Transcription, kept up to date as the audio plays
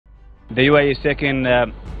The UAE is taking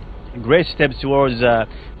great steps towards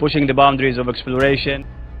pushing the boundaries of exploration.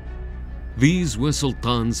 These were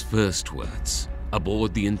Sultan's first words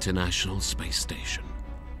aboard the International Space Station.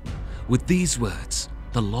 With these words,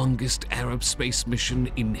 the longest Arab space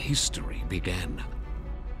mission in history began.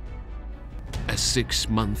 A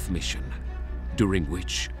 6-month mission, during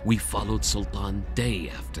which we followed Sultan day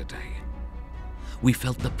after day. We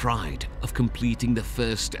felt the pride of completing the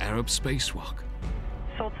first Arab spacewalk.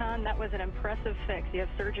 Sultan, that was an impressive fix. You have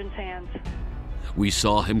surgeon's hands. We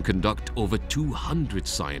saw him conduct over 200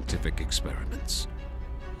 scientific experiments.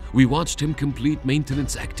 We watched him complete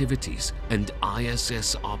maintenance activities and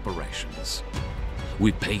ISS operations.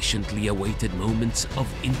 We patiently awaited moments of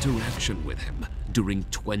interaction with him during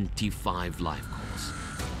 25 live calls.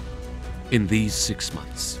 In these 6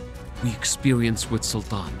 months, we experienced with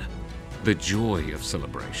Sultan the joy of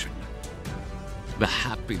celebration, the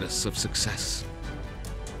happiness of success,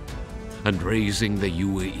 and raising the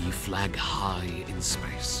UAE flag high in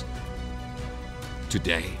space.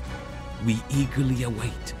 Today, we eagerly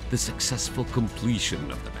await the successful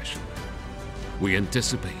completion of the mission. We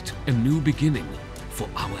anticipate a new beginning for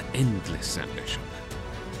our endless ambition.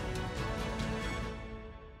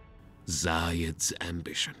 Zayed's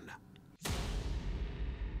ambition.